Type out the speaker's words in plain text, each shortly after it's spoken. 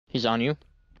He's on you?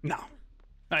 No.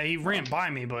 He ran by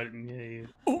me, but...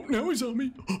 Oh, now he's on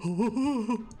me.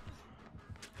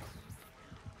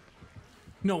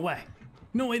 No way.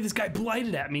 No way this guy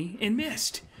blighted at me and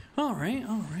missed. All right.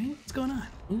 What's going on?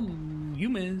 Ooh, you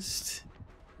missed.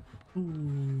 Ooh,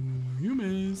 you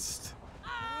missed.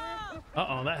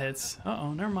 Uh-oh, that hits.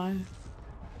 Uh-oh, never mind.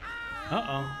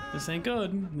 Uh-oh, this ain't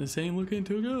good. This ain't looking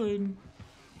too good.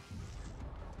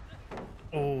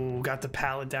 Oh, got the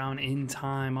pallet down in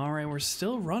time. All right, we're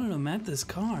still running him at this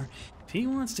car. If he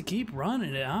wants to keep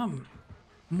running it, I'm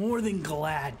more than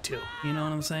glad to. You know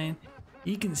what I'm saying?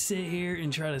 He can sit here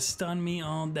and try to stun me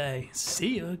all day.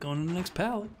 See ya, going to the next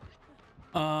pallet.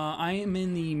 I am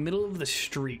in the middle of the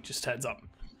street, just heads up.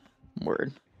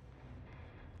 Word.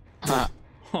 Ha.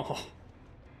 Oh.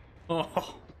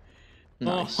 Oh.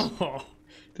 Nice. Oh.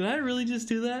 Did I really just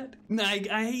do that?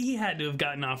 He had to have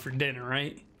gotten off for dinner,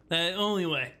 right? Only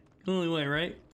way, right?